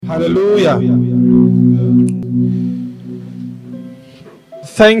Hallelujah.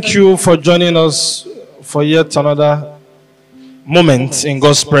 Thank you for joining us for yet another moment in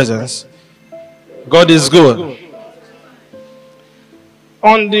God's presence. God is good.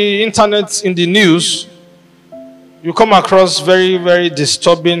 On the internet, in the news, you come across very, very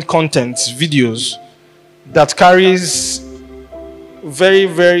disturbing content, videos that carries very,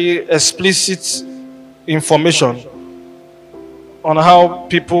 very explicit information on how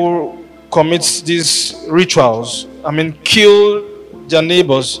people commit these rituals. Kill their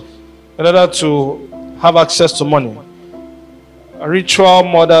neighbors in order to have access to money. Ritual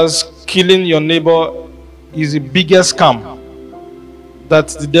murders, killing your neighbor is the biggest scam that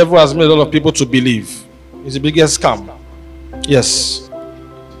the devil has made a lot of people to believe. It's the biggest scam. Yes.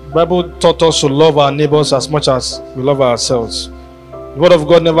 The Bible taught us to love our neighbors as much as we love ourselves. The Word of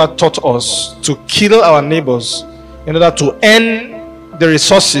God never taught us to kill our neighbors in order to earn the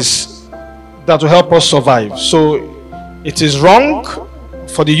resources that will help us survive. So it is wrong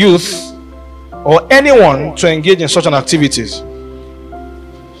for the youth or anyone to engage in such an activities.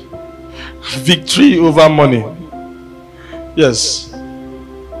 Victory over money. Yes.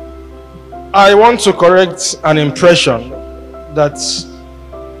 I want to correct an impression that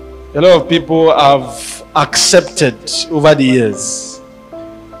a lot of people have accepted over the years,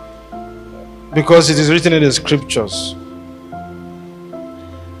 because it is written in the scriptures.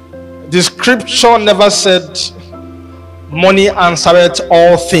 The scripture never said money answereth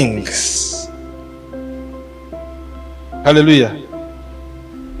all things. Hallelujah.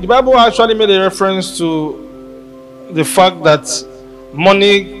 The Bible actually made a reference to the fact that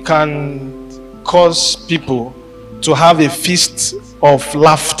money can cause people to have a feast of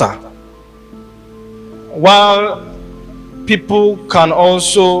laughter, while people can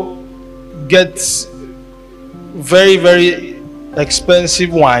also get very, very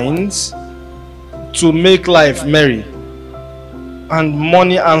expensive wines to make life merry. And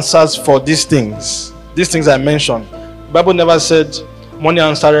money answers for these things. These things I mentioned. The Bible never said money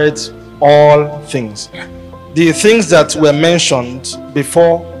answered all things. The things that were mentioned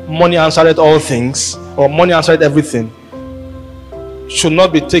before money answered all things, or money answered everything, should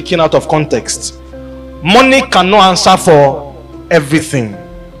not be taken out of context. Money cannot answer for everything.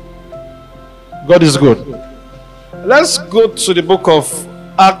 God is good. Let's go to the book of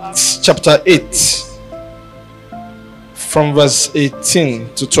Acts chapter 8 from verse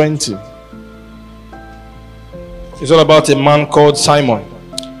 18 to 20. It's all about a man called Simon.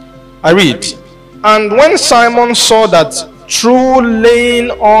 I read, and when Simon saw that through laying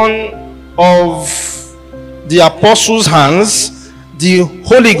on of the apostles' hands the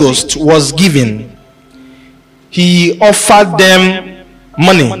Holy Ghost was given, he offered them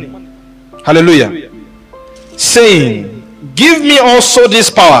money. Hallelujah. Saying, give me also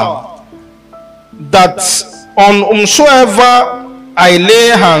this power, that on whomsoever I lay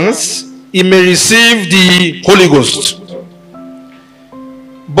hands, he may receive the Holy Ghost.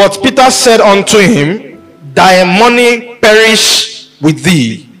 But Peter said unto him, thy money perish with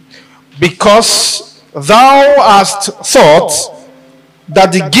thee, because thou hast thought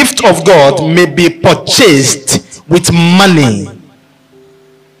that the gift of God may be purchased with money.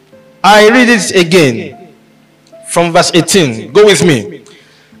 I read it again from verse 18. Go with me.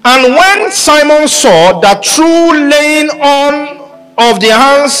 And when Simon saw that through laying on of the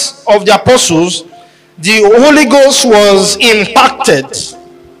hands of the apostles the Holy Ghost was impacted,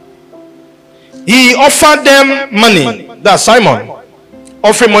 he offered them money. That's Simon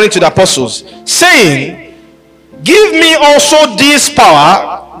offering money to the apostles, saying, give me also this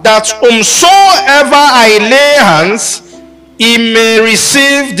power, that whomsoever I lay hands, he may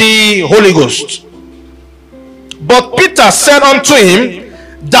receive the Holy Ghost. But Peter said unto him,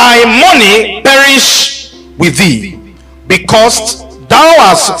 thy money perish with thee, because thou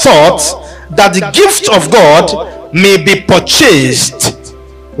hast thought that the gift of God may be purchased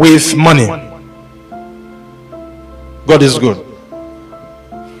with money. God is good.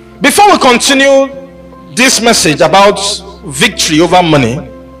 Before we continue this message about victory over money,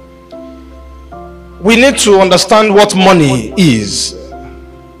 we need to understand what money is.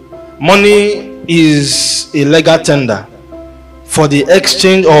 Money is a legal tender for the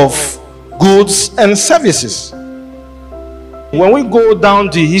exchange of goods and services. When we go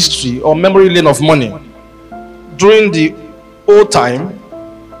down the history or memory lane of money, during the old time,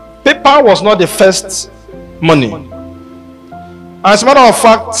 paper was not the first money. As a matter of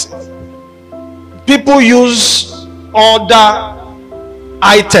fact, people use other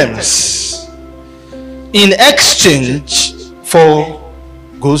items in exchange for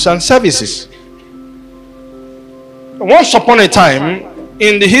goods and services. Once upon a time,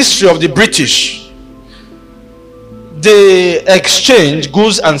 in the history of the British, they exchange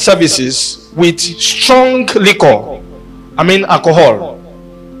goods and services with strong liquor. I mean alcohol.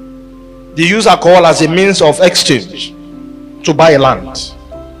 They use alcohol as a means of exchange to buy land.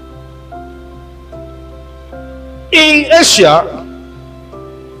 In Asia,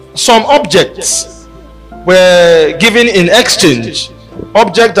 some objects were given in exchange.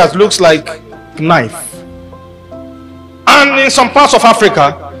 Object that looks like knife. And in some parts of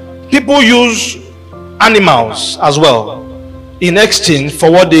Africa, people use animals as well in exchange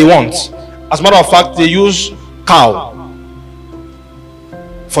for what they want. As a matter of fact, they use cow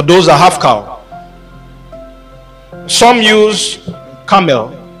for those that have cow. Some use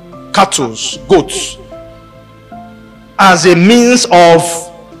camel, cattle, goats as a means of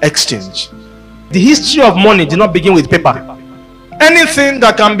exchange. The history of money did not begin with paper. Anything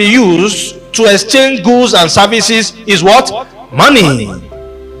that can be used to exchange goods and services is what? Money.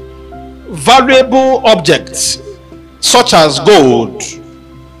 Valuable objects such as gold,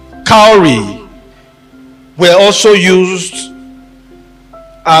 cowrie were also used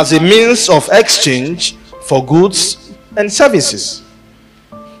as a means of exchange for goods and services.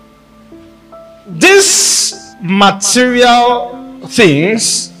 These material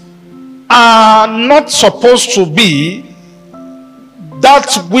things are not supposed to be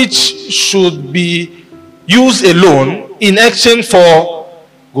that which should be used alone in exchange for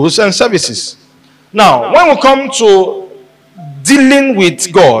goods and services. Now, when we come to dealing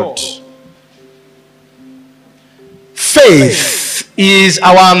with God, faith is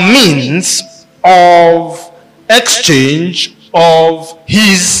our means of exchange of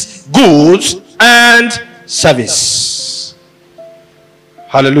His goods and service.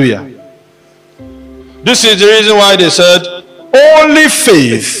 Hallelujah. This is the reason why they said only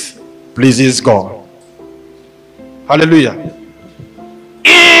faith pleases God. Hallelujah.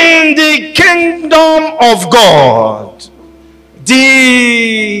 In the kingdom of God,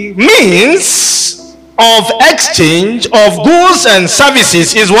 the means of exchange of goods and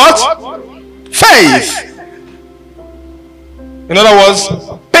services is what? Faith. In other words,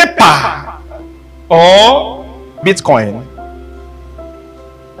 paper or Bitcoin,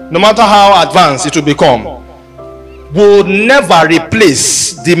 no matter how advanced it will become, will never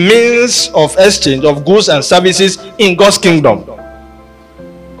replace the means of exchange of goods and services in God's kingdom.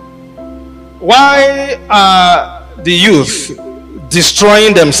 Why are the youth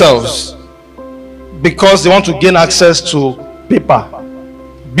destroying themselves? Because they want to gain access to paper,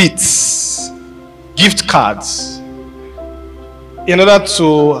 bits, gift cards, in order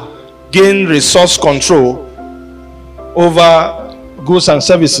to gain resource control over goods and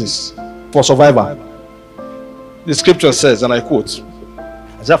services for survival. The scripture says, and I quote,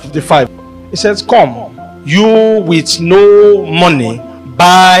 Isaiah 55, it says, "Come, you with no money,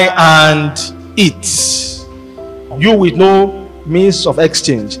 buy and eat." You with no means of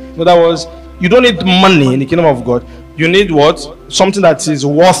exchange. In other words, you don't need money in the kingdom of God. You need what? Something that is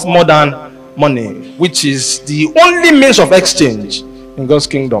worth more than money, which is the only means of exchange in God's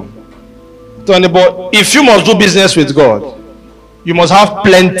kingdom. But if you must do business with God, you must have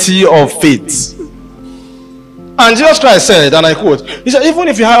plenty of faith. And Jesus Christ said, and I quote, He said, even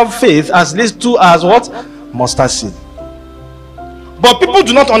if you have faith as little as what? Mustard seed. But people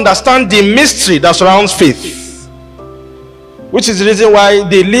do not understand the mystery that surrounds faith, which is the reason why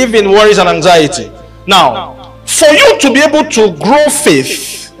they live in worries and anxiety. Now, for you to be able to grow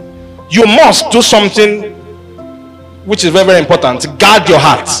faith, you must do something which is very, very important. Guard your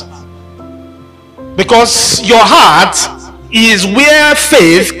heart. Because your heart is where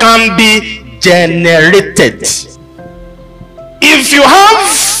faith can be generated. If you have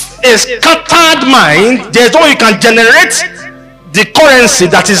a scattered mind, there's no way you can generate the currency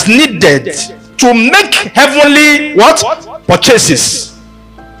that is needed to make heavenly what? Purchases.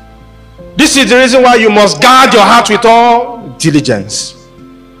 This is the reason why you must guard your heart with all diligence.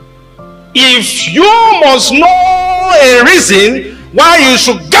 If you must know a reason why you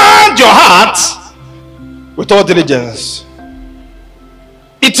should guard your heart with all diligence,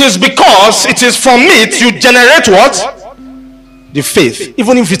 it is because it is from it you generate what? The faith,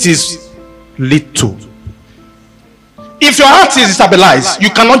 even if it is little. If your heart is stabilized, you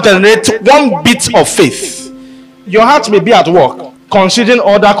cannot generate one bit of faith. Your heart may be at work, considering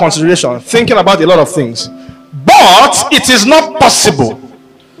other considerations, thinking about a lot of things, but it is not possible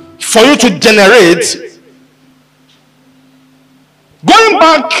for you to generate. Going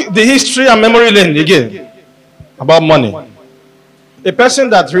back the history and memory lane again about money. A person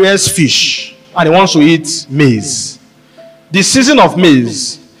that rears fish and he wants to eat maize. The season of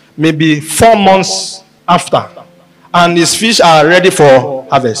maize may be 4 months after. and his fish are ready for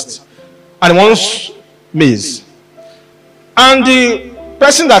harvest, and he wants maize. And the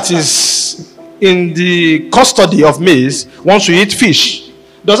person that is in the custody of maize wants to eat fish.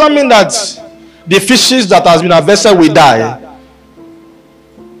 Does that mean that the fishes that has been harvested will die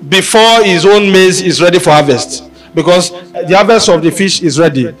before his own maize is ready for harvest? Because the harvest of the fish is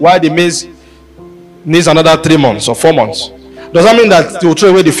ready, while the maize needs another 3 months or 4 months. Does that mean that they will throw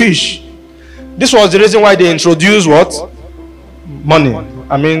away the fish? This was the reason why they introduced what? Money.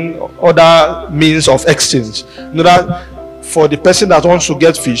 I mean, other means of exchange. In order for the person that wants to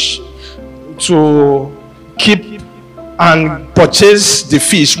get fish to keep and purchase the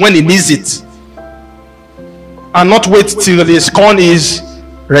fish when he needs it, and not wait till his corn is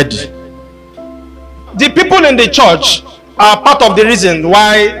ready. The people in the church are part of the reason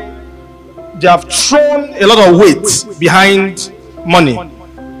why they have thrown a lot of weight behind money.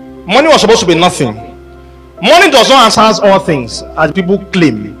 Money was supposed to be nothing. Money does not answer all things, as people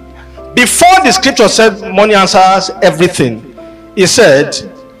claim. Before the scripture said money answers everything, it said,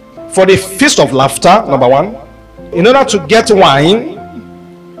 for the feast of laughter, number one, in order to get wine,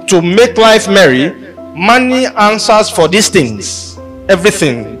 to make life merry, money answers for these things.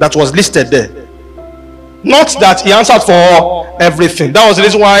 Everything that was listed there. Not that he answered for everything. That was the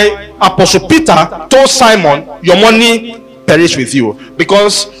reason why Apostle Peter told Simon, your money perish with you,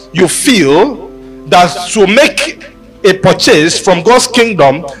 because you feel that to make a purchase from God's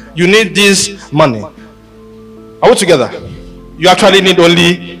kingdom you need this money. Are we together? You actually need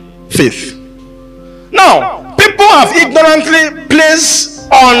only faith. Now, people have ignorantly placed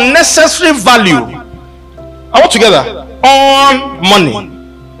unnecessary value, are we together, on money.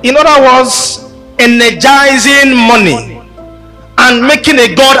 In other words, energizing money and making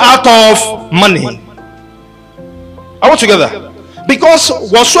a god out of money. Are we together? Because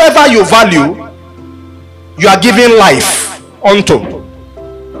whatsoever you value, you are giving life unto.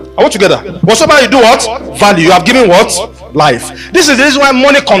 Are we together? Whatsoever you do, what? Value. You have given what? Life. This is the reason why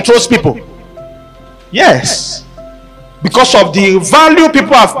money controls people. Yes. Because of the value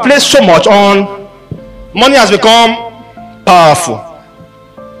people have placed so much on, money has become powerful.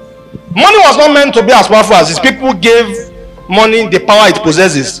 Money was not meant to be as powerful as this. People gave money the power it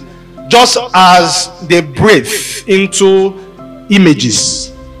possesses, just as they breathe into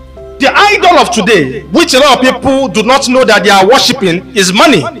images. The idol of today, which a lot of people do not know that they are worshipping, is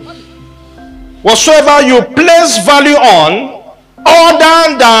money. Whatsoever you place value on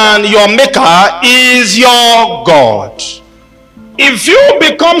other than your maker is your God. If you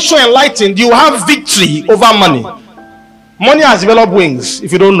become so enlightened, you have victory over money. Money has developed wings,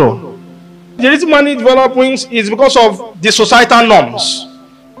 if you don't know. The reason money developed wings is because of the societal norms.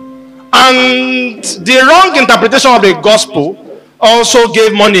 And the wrong interpretation of the gospel also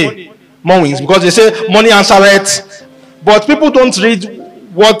gave money more wings, because they say money answereth. But people don't read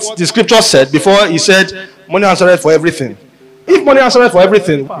what the scripture said before he said money answereth for everything. If money answereth for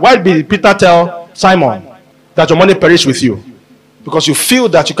everything, why did Peter tell Simon that your money perish with you? Because you feel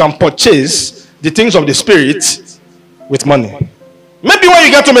that you can purchase the things of the spirit with money. Maybe when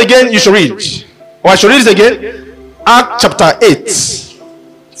you get to them again, you should read. Or I should read it again. Acts chapter 8,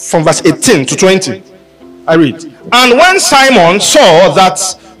 from verse 18 to 20. I read. And when Simon saw that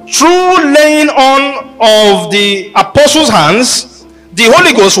through laying on of the apostles' hands, the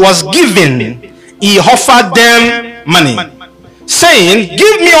Holy Ghost was given, he offered them money, saying,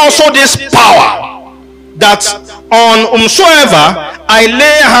 give me also this power, that on whomsoever I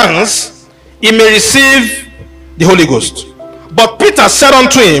lay hands, he may receive the Holy Ghost. But Peter said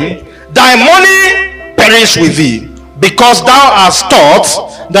unto him, thy money perish with thee, because thou hast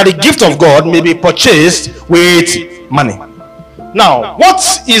taught that the gift of God may be purchased with money. Now, what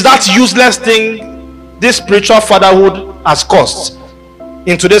is that useless thing this spiritual fatherhood has caused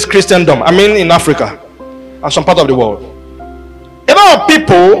in today's Christendom? I mean, in Africa and some part of the world. A lot of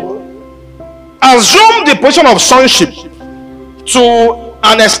people assume the position of sonship to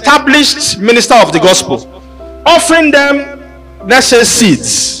an established minister of the gospel, offering them, let's say,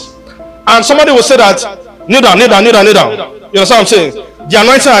 seeds. And somebody will say that, kneel down, kneel down, kneel down, kneel down. You understand what I'm saying? The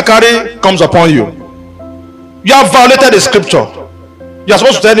anointing I carry comes upon you. You have violated the scripture. You are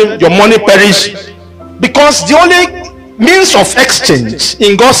supposed to tell him your money perish. Because the only means of exchange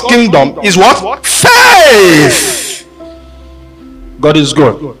in God's kingdom is what? Faith. God is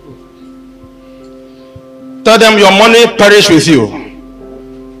good. Tell them your money perish with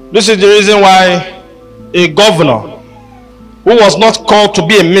you. This is the reason why a governor who was not called to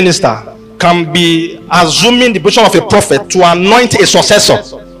be a minister can be assuming the position of a prophet to anoint a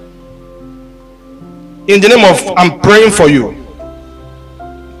successor in the name of I'm praying for you,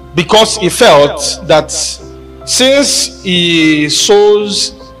 because he felt that since he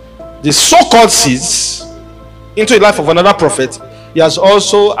sows the so-called seeds into the life of another prophet, he has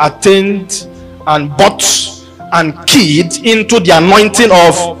also attained and bought and keyed into the anointing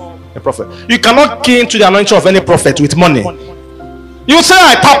of a prophet. You cannot key into the anointing of any prophet with money. You say,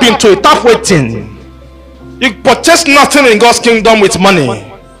 I tap into it, tap waiting. You purchase nothing in God's kingdom with money.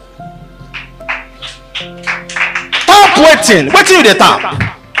 Tap waiting. Waiting you the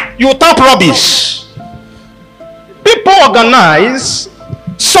tap. You tap rubbish. People organize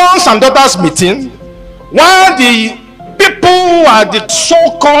sons and daughters meeting, while the people who are the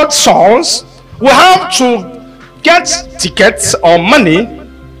so-called sons will have to get tickets or money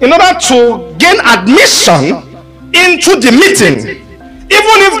in order to gain admission into the meeting.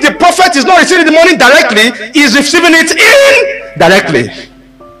 Even if the prophet is not receiving the money directly, he is receiving it indirectly.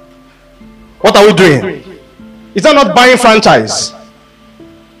 What are we doing? Is that not buying franchise?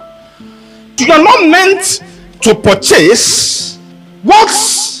 You are not meant to purchase what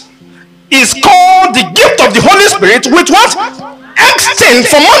is called the gift of the Holy Spirit with what? Exchange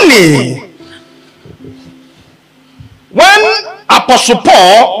for money. When Apostle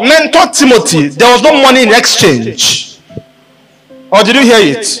Paul mentored Timothy, there was no money in exchange. Or did you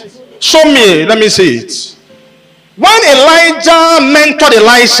hear it? Show me, let me see it. When Elijah mentored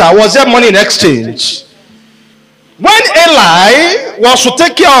Elisha, was there money in exchange? When Eli was to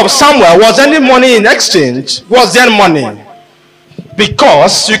take care of Samuel, was there any money in exchange? Was there money?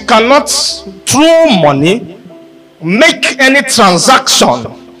 Because you cannot, through money, make any transaction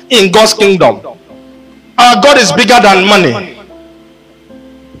in God's kingdom. Our God is bigger than money.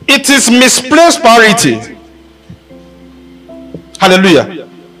 It is misplaced priority. Hallelujah.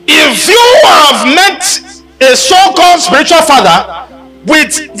 If you have met a so-called spiritual father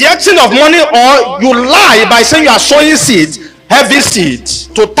with the exchange of money, or you lie by saying you are sowing seed, heavy seed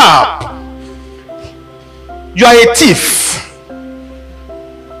to tap, you are a thief.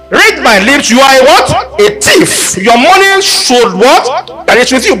 Read my lips, you are a what? A thief. Your money should what? That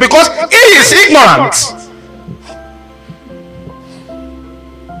is with you, because he is ignorant.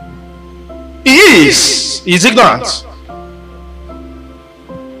 He is ignorant.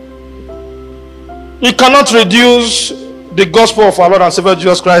 You cannot reduce the gospel of our Lord and Savior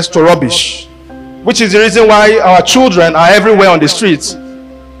Jesus Christ to rubbish, which is the reason why our children are everywhere on the streets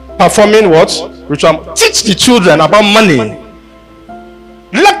performing what? Ritual. Teach the children about money.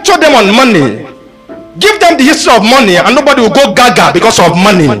 Lecture them on money. Give them the history of money, and nobody will go gaga because of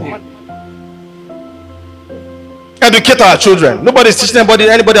money. Educate our children. Nobody is teaching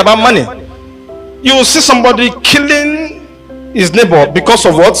anybody about money. You will see somebody killing his neighbor because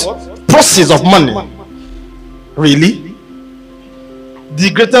of what? Process of money. Really?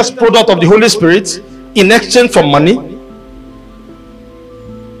 The greatest product of the Holy Spirit in exchange for money?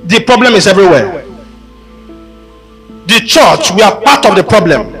 The problem is everywhere. The church, we are part of the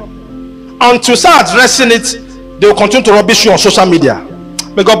problem. Until start addressing it, they will continue to rubbish you on social media.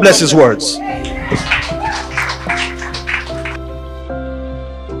 May God bless his words.